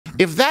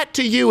If that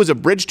to you is a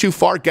bridge too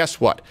far,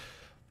 guess what?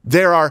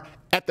 There are,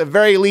 at the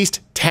very least,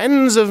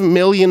 tens of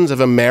millions of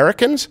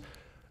Americans,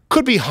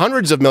 could be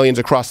hundreds of millions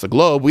across the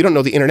globe, we don't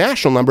know the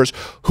international numbers,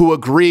 who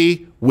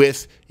agree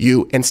with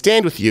you and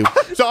stand with you.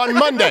 So on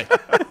Monday,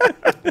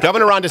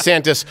 Governor Ron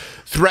DeSantis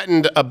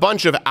threatened a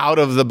bunch of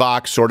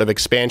out-of-the-box sort of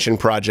expansion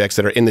projects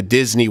that are in the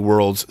Disney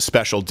World's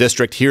special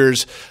district.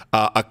 Here's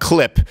a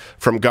clip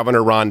from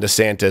Governor Ron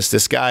DeSantis.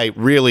 This guy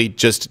really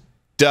just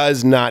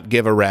does not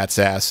give a rat's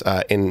ass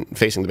in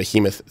facing the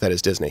behemoth that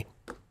is Disney.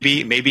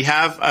 Maybe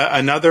have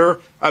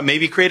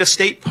maybe create a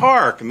state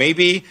park,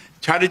 maybe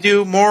try to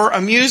do more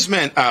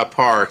amusement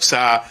parks.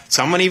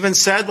 Someone even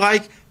said,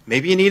 like,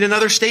 maybe you need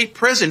another state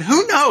prison.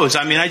 Who knows?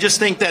 I mean, I just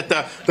think that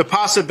the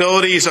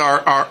possibilities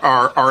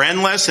are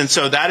endless. And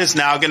so that is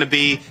now going to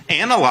be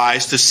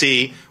analyzed to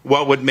see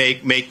what would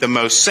make the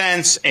most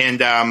sense. And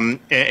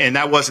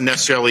that wasn't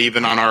necessarily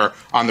even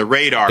on the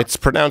radar. It's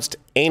pronounced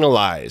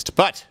analyzed.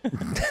 But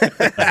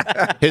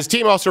his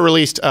team also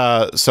released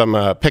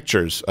some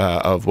pictures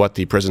of what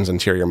the prison's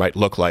interior might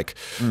look like.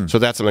 So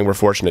that's something we're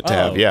fortunate to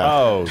have. Yeah.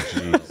 Oh,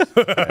 jeez.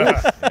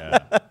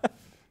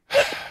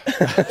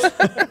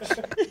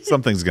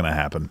 Something's going to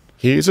happen.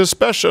 He's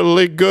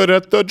especially good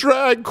at the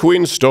drag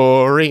queen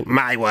story.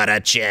 My, what a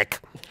chick.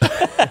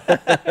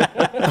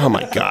 Oh,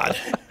 my God.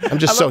 I'm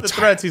just so tired.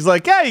 Threats. He's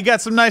like, yeah, you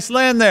got some nice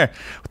land there.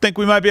 I think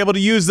we might be able to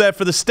use that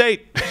for the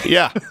state.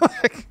 Yeah.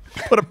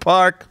 Put a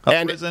park,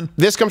 a prison.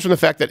 This comes from the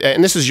fact that,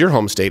 and this is your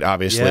home state,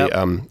 obviously, yep.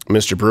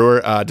 Mr.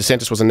 Brewer.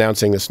 DeSantis was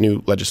announcing this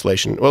new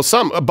legislation. Well,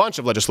 a bunch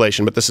of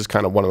legislation, but this is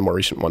kind of one of the more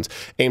recent ones,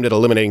 aimed at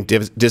eliminating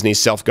Disney's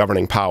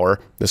self-governing power.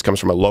 This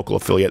comes from a local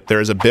affiliate. There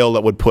is a bill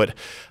that would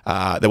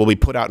that will be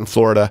put out in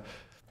Florida.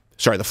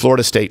 Sorry, the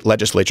Florida state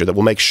legislature that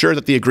will make sure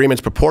that the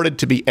agreements purported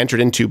to be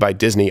entered into by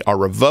Disney are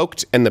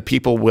revoked and the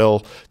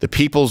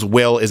people's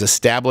will is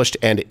established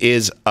and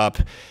is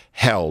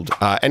upheld.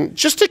 And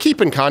just to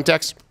keep in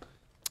context,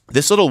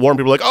 this little warn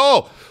people like,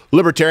 oh,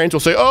 libertarians will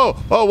say, oh,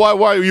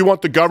 why you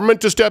want the government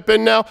to step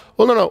in now?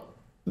 Well, no.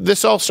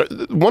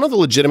 One of the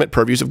legitimate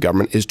purviews of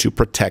government is to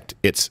protect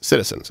its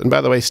citizens. And by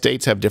the way,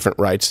 states have different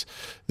rights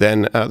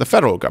than the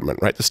federal government,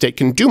 right? The state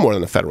can do more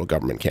than the federal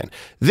government can.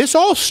 This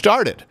all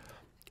started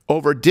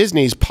over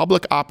Disney's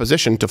public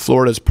opposition to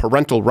Florida's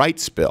parental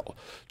rights bill,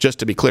 just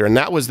to be clear. And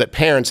that was that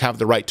parents have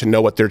the right to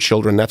know what their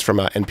children, that's from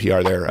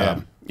NPR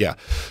there,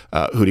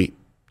 Hootie.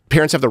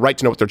 Parents have the right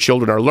to know what their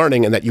children are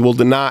learning and that you will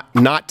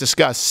not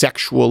discuss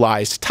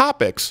sexualized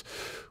topics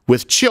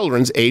with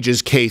children's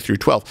ages K through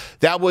 12.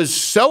 That was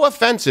so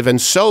offensive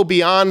and so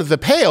beyond the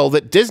pale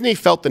that Disney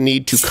felt the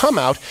need to come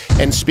out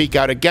and speak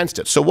out against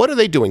it. So what are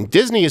they doing?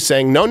 Disney is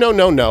saying,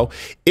 no.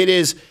 It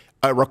is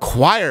a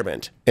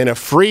requirement in a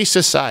free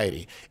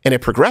society, in a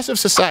progressive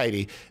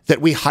society,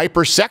 that we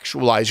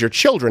hypersexualize your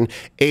children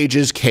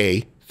ages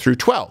K through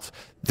 12.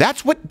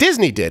 That's what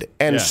Disney did.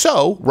 And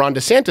so Ron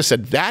DeSantis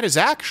said that is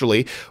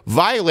actually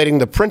violating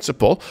the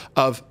principle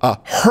of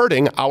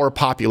hurting our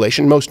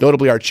population, most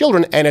notably our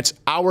children, and it's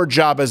our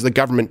job as the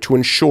government to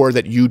ensure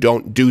that you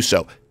don't do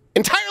so.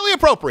 Entirely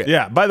appropriate.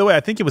 Yeah. By the way, I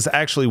think it was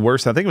actually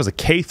worse. I think it was a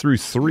K through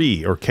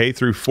 3 or K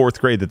through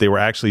 4th grade that they were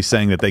actually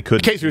saying that they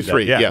couldn't. K through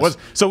 3, yes.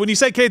 So when you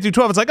say K through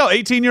 12, it's like, oh,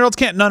 18-year-olds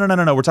can't.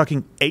 No. We're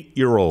talking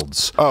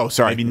 8-year-olds. Oh,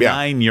 sorry. Maybe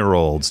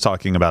 9-year-olds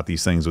talking about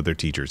these things with their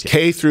teachers. Yeah.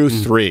 K through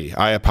 3.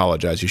 I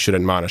apologize. You should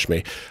admonish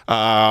me.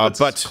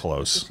 But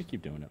close. Just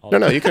keep doing it.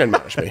 No, you can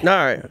admonish me. All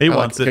right. He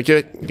wants it.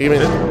 Give me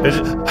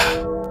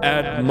the...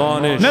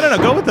 Admonish. No.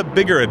 Go with the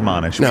bigger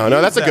admonish. No,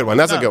 that's a good one.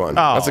 That's a good one.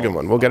 That's a good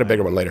one. We'll get a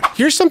bigger one later.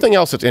 Here's something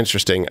else that's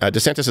interesting.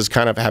 DeSantis is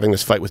kind of having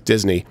this fight with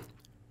Disney,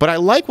 but I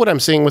like what I'm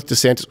seeing with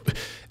DeSantis.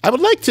 I would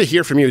like to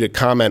hear from you to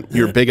comment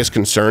your biggest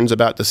concerns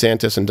about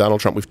DeSantis and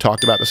Donald Trump. We've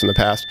talked about this in the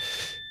past,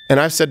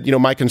 and I've said,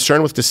 my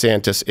concern with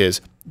DeSantis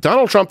is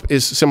Donald Trump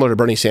is similar to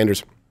Bernie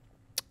Sanders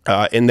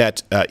in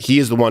that he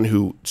is the one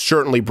who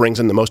certainly brings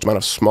in the most amount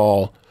of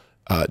small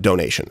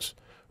donations.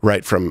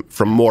 Right, from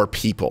more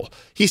people.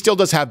 He still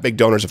does have big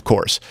donors, of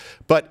course,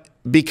 but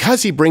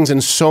because he brings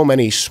in so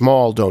many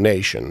small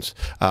donations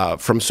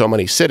from so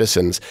many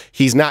citizens,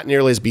 he's not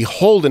nearly as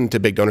beholden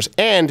to big donors.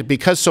 And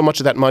because so much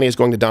of that money is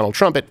going to Donald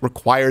Trump, it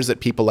requires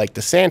that people like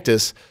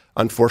DeSantis,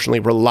 unfortunately,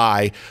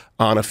 rely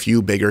on a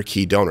few bigger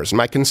key donors. And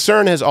my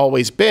concern has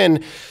always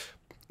been,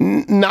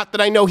 not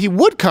that I know he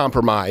would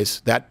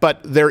compromise that,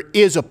 but there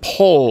is a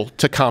pull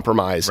to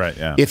compromise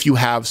if you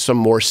have some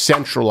more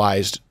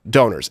centralized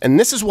donors. And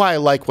this is why I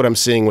like what I'm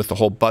seeing with the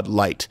whole Bud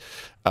Light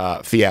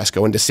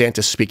fiasco and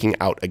DeSantis speaking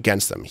out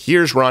against them.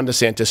 Here's Ron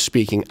DeSantis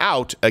speaking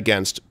out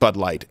against Bud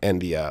Light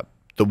and the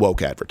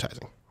woke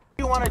advertising.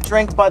 You want to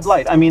drink Bud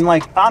Light? I mean,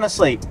 like,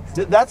 honestly,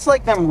 that's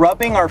like them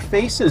rubbing our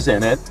faces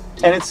in it.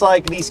 And it's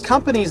like these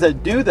companies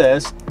that do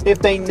this, if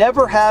they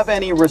never have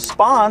any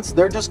response,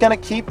 they're just going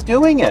to keep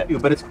doing it.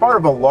 But it's part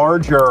of a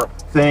larger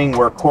thing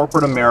where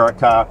corporate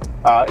America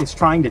is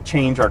trying to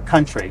change our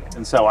country.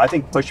 And so I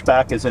think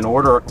pushback is in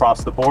order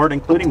across the board,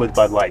 including with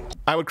Bud Light.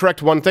 I would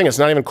correct one thing. It's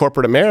not even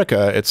corporate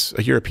America. It's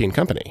a European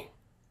company.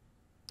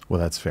 Well,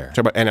 that's fair.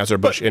 Talk about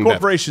Anheuser-Busch, InBev.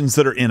 Corporations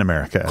that are in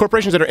America.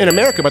 Corporations that are in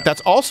America, but that's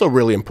also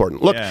really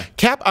important. Look,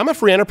 I'm a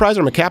free enterpriser,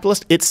 I'm a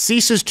capitalist. It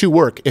ceases to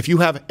work if you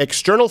have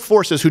external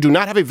forces who do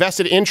not have a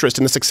vested interest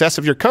in the success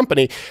of your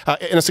company,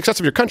 in the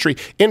success of your country,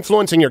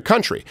 influencing your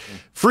country.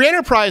 Free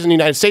enterprise in the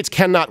United States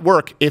cannot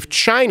work if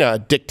China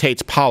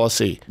dictates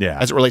policy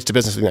as it relates to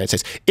business in the United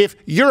States. If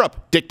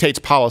Europe dictates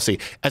policy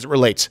as it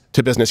relates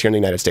to business here in the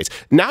United States.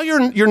 Now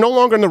you're no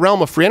longer in the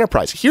realm of free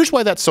enterprise. Here's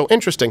why that's so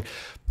interesting.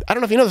 I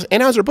don't know if you know this,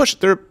 Anheuser-Busch,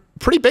 they're a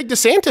pretty big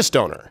DeSantis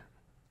donor.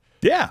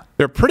 Yeah.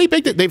 They're pretty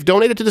big. They've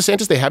donated to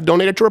DeSantis. They have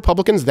donated to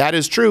Republicans. That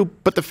is true.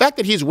 But the fact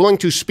that he's willing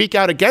to speak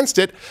out against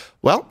it,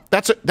 well,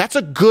 that's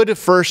a good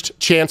first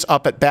chance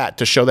up at bat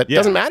to show that it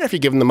doesn't matter if you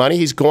give him the money.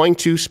 He's going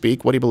to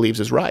speak what he believes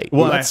is right.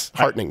 Well, that's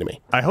heartening to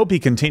me. I hope he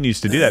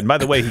continues to do that. And by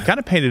the way, he kind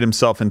of painted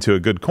himself into a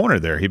good corner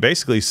there. He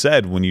basically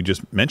said, when you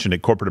just mentioned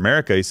it, corporate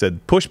America, he said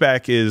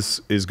pushback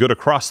is good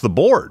across the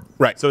board.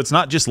 Right. So it's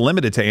not just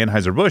limited to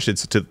Anheuser-Busch.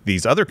 It's to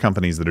these other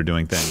companies that are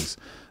doing things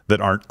that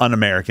aren't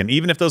un-American,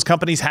 even if those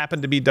companies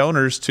happen to be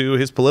donors to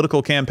his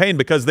political campaign,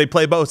 because they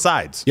play both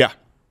sides. Yeah.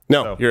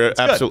 No, so you're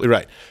absolutely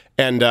right.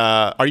 And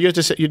are you a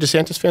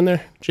DeSantis fan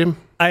there, Jim?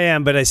 I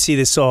am, but I see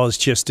this all as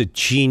just a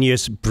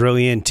genius,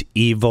 brilliant,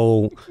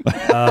 evil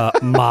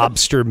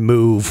mobster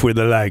move where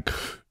they're like,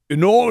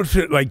 in order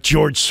to, like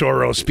George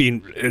Soros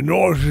being, in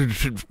order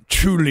to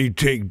truly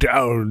take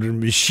down the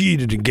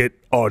machine and get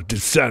our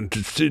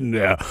DeSantis in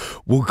there,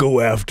 we'll go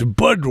after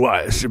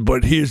Budweiser.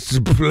 But here's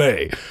the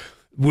play.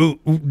 Well,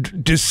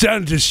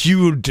 DeSantis, you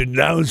will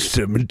denounce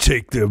them and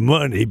take their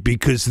money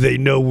because they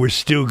know we're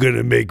still going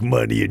to make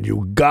money in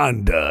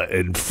Uganda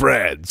and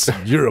France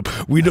and Europe.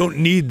 We don't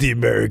need the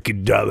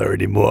American dollar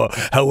anymore.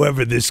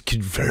 However, this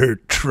can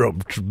hurt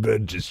Trump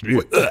tremendously.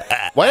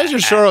 Why does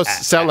your Soros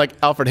sound like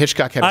Alfred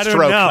Hitchcock had a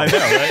stroke? I don't know.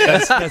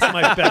 Right? That's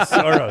my best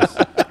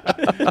Soros.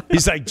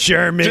 He's like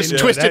German. Just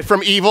twisted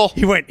from evil.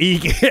 He went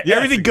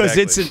everything goes,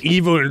 it's an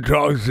evil and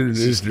talks in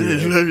this.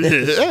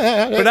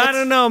 But I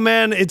don't know,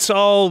 man. It's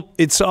all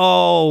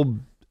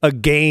a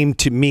game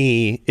to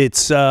me.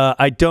 It's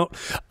I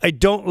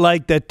don't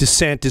like that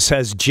DeSantis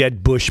has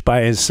Jeb Bush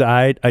by his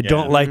side. I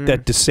don't like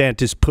that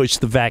DeSantis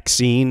pushed the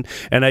vaccine,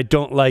 and I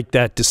don't like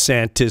that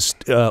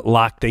DeSantis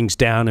locked things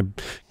down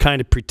and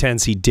kind of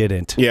pretends he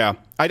didn't. Yeah,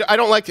 I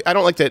don't like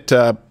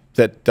that.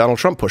 That Donald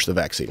Trump pushed the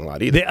vaccine a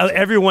lot either.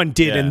 Everyone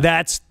did, and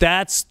that's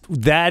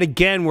that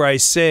again where I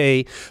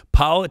say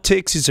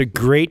politics is a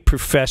great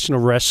professional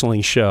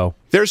wrestling show.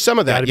 There's some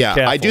of that,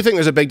 yeah. I do think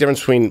there's a big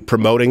difference between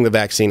promoting the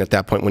vaccine at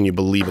that point when you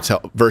believe it's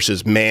help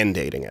versus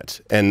mandating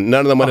it. And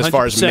none of them went as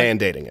far as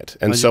mandating it.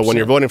 And 100%. So when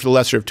you're voting for the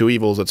lesser of two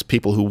evils, it's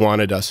people who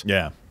wanted us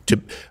to,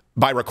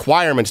 by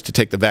requirement, to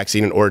take the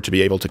vaccine in order to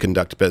be able to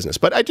conduct business.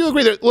 But I do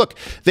agree that, look,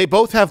 they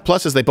both have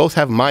pluses, they both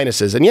have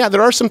minuses. And yeah,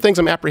 there are some things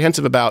I'm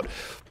apprehensive about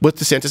with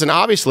DeSantis and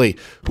obviously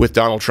with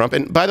Donald Trump.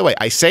 And by the way,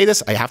 I say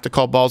this, I have to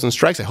call balls and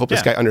strikes. I hope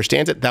this guy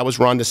understands it. That was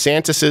Ron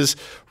DeSantis's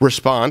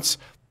response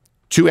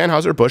to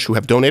Anheuser-Busch, who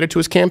have donated to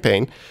his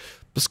campaign.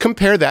 Let's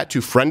compare that to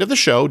friend of the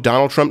show,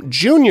 Donald Trump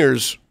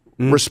Jr.'s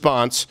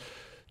response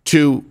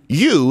to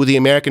you, the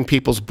American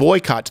people's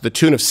boycott to the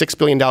tune of $6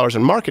 billion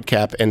in market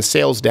cap and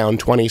sales down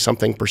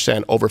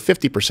 20-something%, over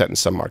 50% in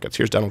some markets.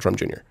 Here's Donald Trump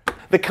Jr.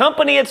 The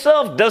company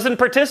itself doesn't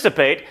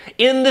participate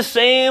in the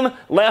same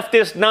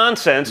leftist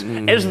nonsense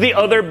as the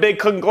other big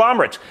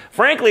conglomerates.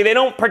 Frankly, they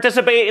don't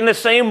participate in the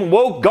same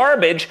woke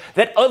garbage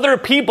that other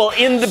people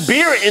in the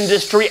beer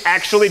industry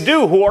actually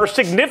do, who are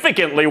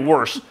significantly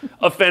worse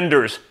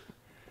offenders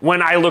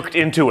when I looked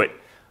into it.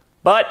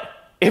 But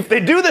if they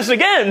do this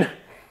again,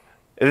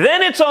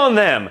 then it's on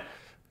them.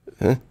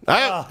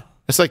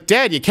 It's like,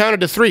 Dad, you counted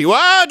to 3.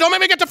 Whoa, don't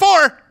make me get to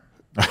 4.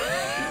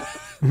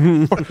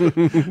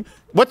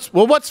 What's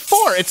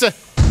 4?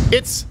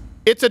 It's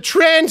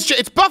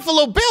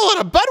Buffalo Bill in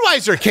a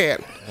Budweiser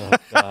can. Oh,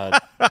 God.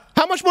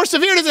 How much more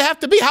severe does it have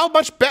to be? How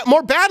much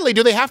more badly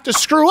do they have to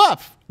screw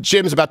up?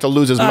 Jim's about to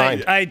lose his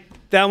mind.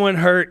 That one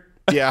hurt.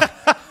 Yeah.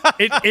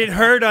 It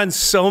hurt on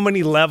so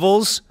many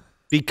levels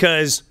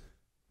because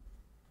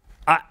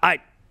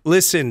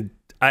listen,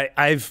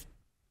 I've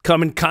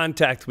come in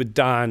contact with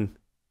Don,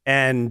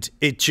 and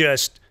it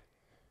just,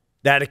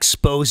 that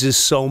exposes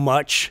so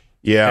much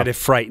that it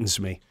frightens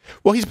me.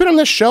 Well, he's been on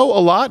this show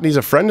a lot, and he's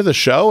a friend of the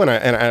show, and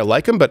I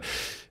like him, but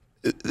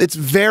it's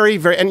very,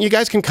 very, and you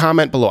guys can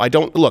comment below. I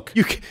don't, look.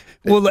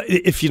 Well,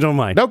 if you don't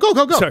mind. No, go.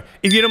 Sorry.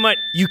 If you don't mind,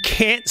 you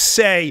can't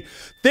say,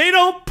 they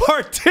don't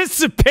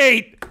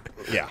participate.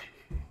 Yeah.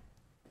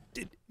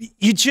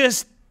 You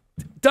just,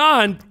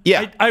 Don,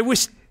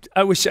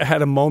 I wish I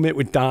had a moment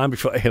with Don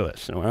before. Hey,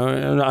 listen,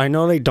 I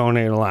know they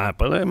donate a lot,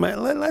 but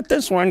let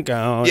this one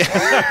go.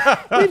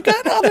 Yeah. We've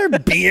got other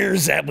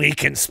beers that we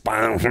can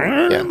sponsor.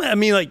 Yeah. I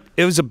mean, like,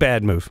 it was a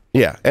bad move.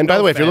 Yeah. And by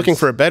the way, if you're looking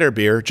for a better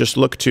beer, just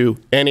look to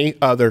any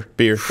other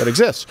beer that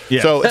exists.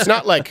 Yeah. So it's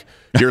not like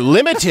you're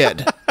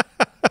limited.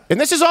 And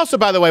this is also,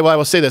 by the way, while I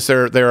will say this,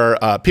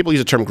 there are people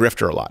use the term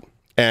grifter a lot.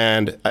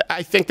 And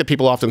I think that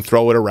people often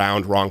throw it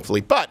around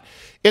wrongfully. But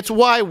it's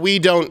why we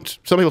don't,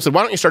 some people said,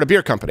 why don't you start a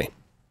beer company?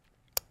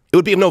 It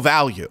would be of no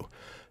value.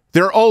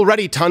 There are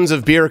already tons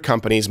of beer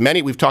companies.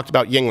 Many, we've talked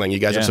about Yuengling. You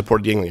guys have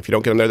supported Yuengling. If you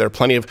don't get them there are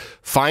plenty of,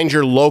 find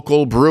your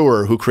local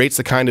brewer who creates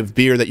the kind of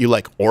beer that you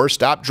like, or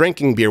stop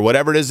drinking beer,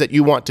 whatever it is that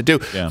you want to do.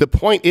 Yeah. The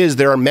point is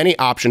there are many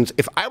options.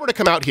 If I were to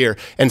come out here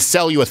and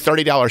sell you a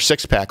 $30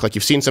 six-pack, like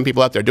you've seen some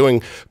people out there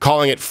doing,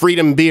 calling it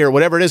Freedom Beer,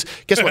 whatever it is,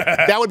 guess what?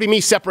 That would be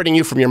me separating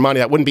you from your money.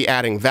 That wouldn't be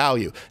adding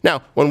value.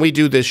 Now, when we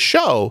do this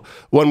show,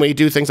 when we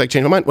do things like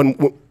Change My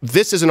Mind,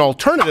 this is an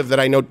alternative that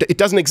I know it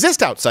doesn't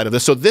exist outside of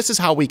this. So this is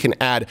how we can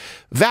add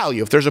value.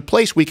 If there's a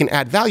place we can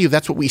add value,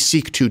 that's what we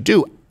seek to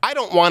do. I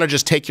don't want to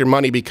just take your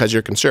money because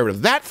you're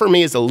conservative. That, for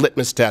me, is a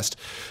litmus test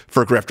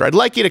for a grifter. I'd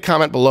like you to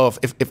comment below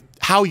if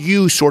how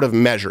you sort of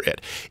measure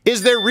it.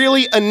 Is there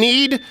really a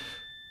need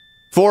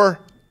for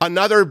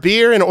another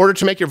beer in order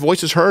to make your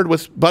voices heard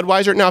with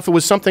Budweiser? Now, if it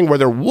was something where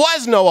there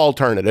was no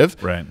alternative,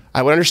 right,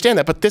 I would understand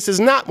that. But this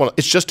is not one.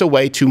 It's just a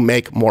way to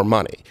make more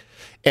money.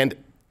 And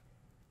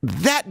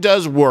that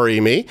does worry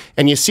me,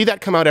 and you see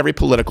that come out every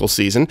political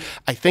season.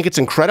 I think it's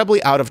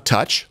incredibly out of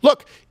touch.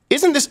 Look,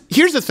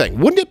 here's the thing.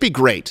 Wouldn't it be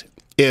great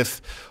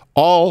if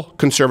all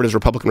conservatives,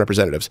 Republican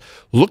representatives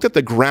looked at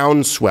the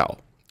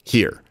groundswell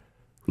here,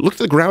 looked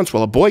at the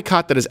groundswell, a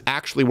boycott that is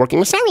actually working.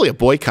 It's not really a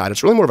boycott.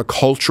 It's really more of a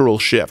cultural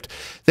shift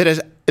that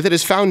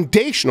is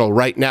foundational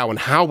right now in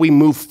how we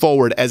move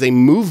forward as a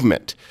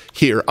movement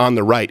here on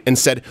the right, and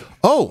said,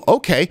 oh,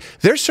 okay,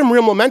 there's some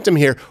real momentum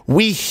here.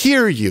 We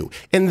hear you.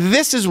 And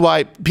this is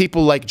why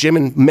people like Jim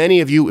and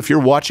many of you, if you're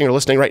watching or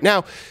listening right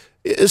now,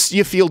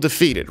 you feel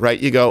defeated, right?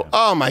 You go,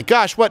 oh my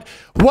gosh, what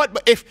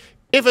if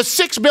a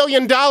 $6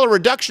 billion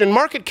reduction in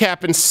market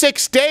cap in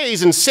 6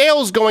 days and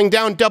sales going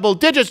down double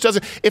digits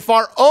if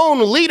our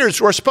own leaders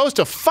who are supposed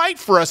to fight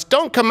for us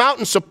don't come out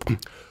and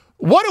support,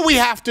 what do we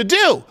have to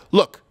do?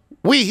 Look,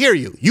 we hear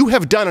you. You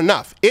have done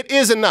enough. It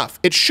is enough.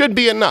 It should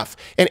be enough.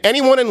 And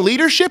anyone in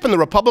leadership in the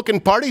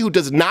Republican Party who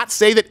does not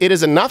say that it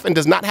is enough and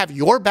does not have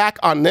your back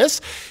on this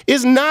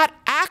is not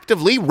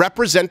actively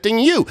representing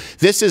you.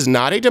 This is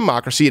not a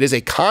democracy. It is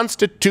a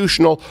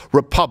constitutional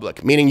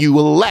republic, meaning you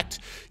elect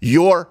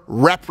your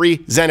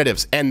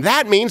representatives. And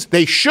that means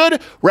they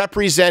should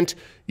represent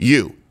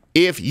you.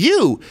 If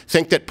you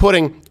think that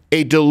putting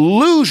a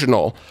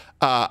delusional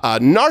a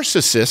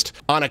narcissist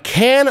on a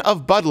can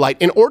of Bud Light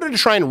in order to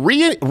try and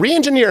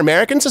re-engineer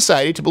American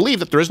society to believe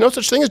that there is no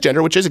such thing as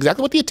gender, which is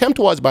exactly what the attempt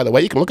was, by the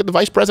way. You can look at the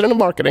vice president of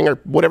marketing or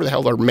whatever the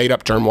hell their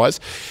made-up term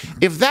was.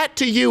 If that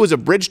to you is a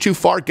bridge too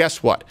far,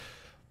 guess what?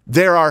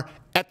 There are,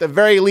 at the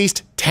very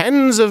least,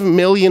 tens of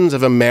millions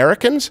of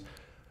Americans,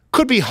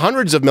 could be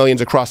hundreds of millions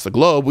across the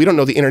globe, we don't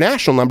know the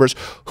international numbers,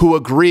 who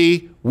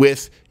agree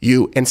with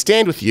you and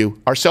stand with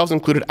you, ourselves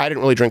included. I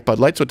didn't really drink Bud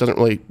Light, so it's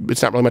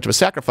not really much of a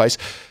sacrifice.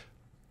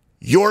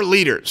 Your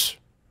leaders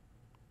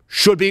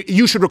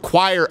you should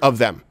require of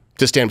them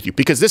to stand with you,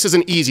 because this is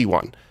an easy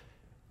one.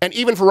 And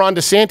even for Ron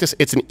DeSantis,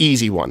 it's an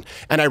easy one.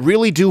 And I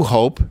really do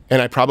hope,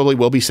 and I probably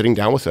will be sitting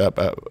down with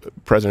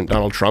President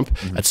Donald Trump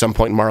at some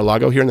point in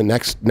Mar-a-Lago here in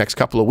the next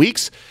couple of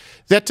weeks,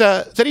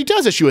 that he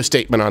does issue a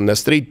statement on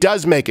this, that he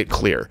does make it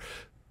clear.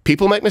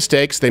 People make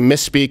mistakes, they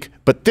misspeak,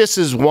 but this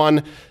is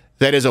one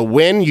that is a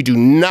win. You do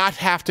not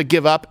have to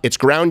give up. It's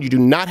ground you do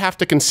not have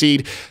to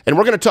concede. And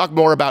we're going to talk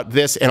more about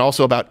this and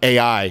also about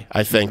AI,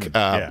 I think,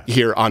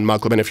 here on Mug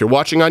Club. And if you're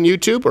watching on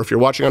YouTube or if you're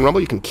watching on Rumble,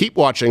 you can keep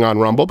watching on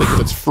Rumble because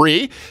it's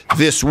free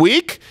this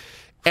week.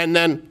 And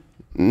then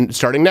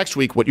starting next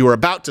week, what you are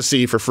about to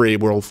see for free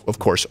will, of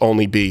course,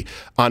 only be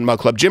on Mug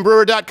Club.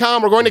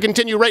 JimBrewer.com. We're going to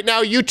continue right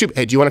now. YouTube.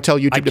 Hey, do you want to tell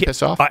YouTube to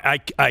piss off?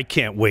 I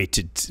can't wait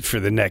for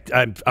the next.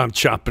 I'm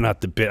chomping at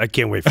the bit. I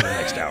can't wait for the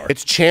next hour.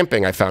 It's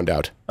champing, I found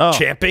out. Oh.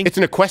 Champing? It's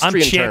an equestrian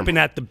term. I'm champing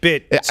at the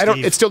bit,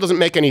 It still doesn't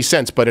make any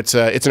sense, but it's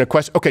an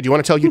equestrian. Okay, do you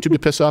want to tell YouTube to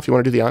piss off? You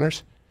want to do the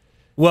honors?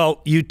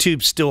 Well,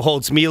 YouTube still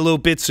holds me a little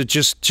bit, so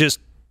just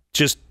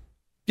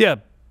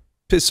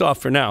piss off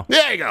for now.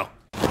 There you go.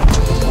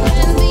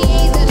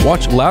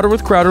 Watch Louder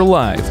with Crowder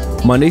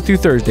live, Monday through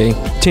Thursday,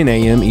 10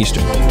 a.m.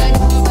 Eastern.